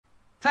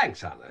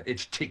Thanks, Anna.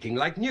 It's ticking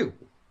like new.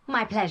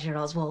 My pleasure,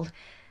 Oswald.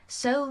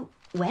 So,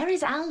 where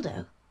is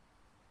Aldo?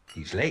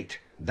 He's late.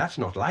 That's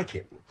not like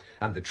him.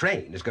 And the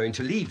train is going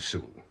to leave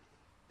soon.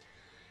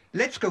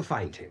 Let's go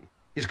find him.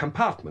 His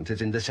compartment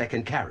is in the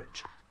second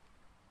carriage.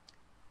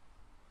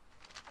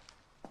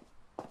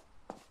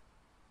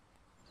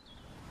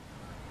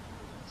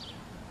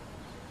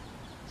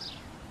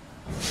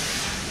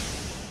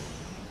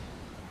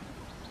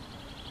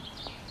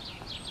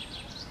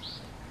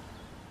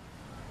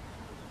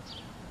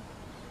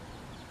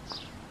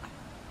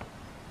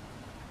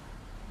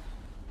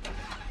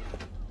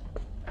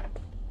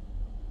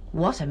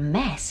 What a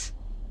mess.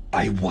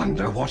 I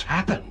wonder what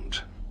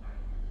happened.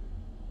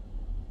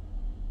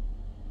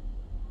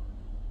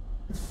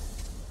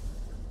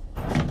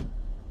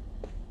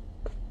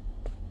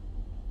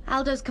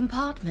 Aldo's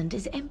compartment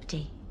is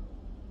empty.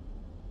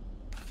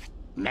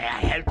 May I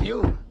help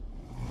you?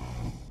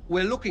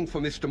 We're looking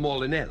for Mr.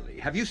 Molinelli.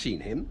 Have you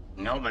seen him?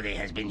 Nobody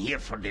has been here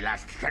for the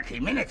last 30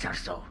 minutes or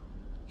so.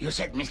 You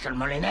said Mr.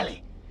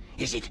 Molinelli.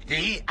 Is it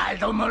the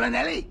Aldo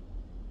Molinelli?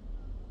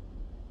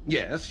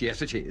 Yes,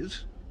 it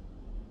is.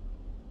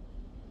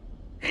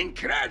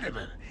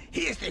 Incredible!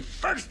 He is the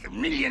first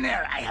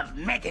millionaire I have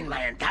met in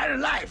my entire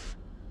life.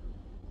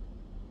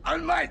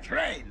 On my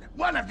train,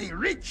 one of the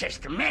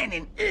richest men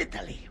in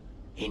Italy.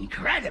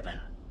 Incredible.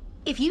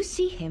 If you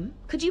see him,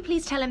 could you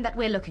please tell him that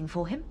we're looking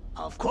for him?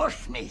 Of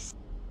course, miss.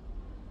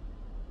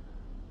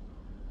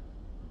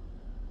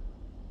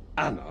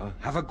 Anna,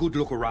 have a good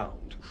look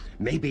around.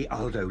 Maybe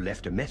Aldo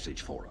left a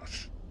message for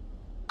us.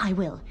 I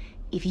will.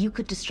 If you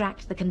could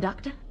distract the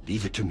conductor?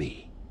 Leave it to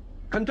me.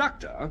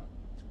 Conductor,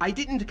 I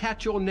didn't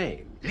catch your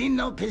name.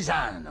 Lino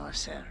Pisano,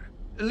 sir.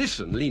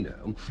 Listen,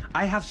 Lino,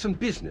 I have some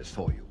business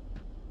for you.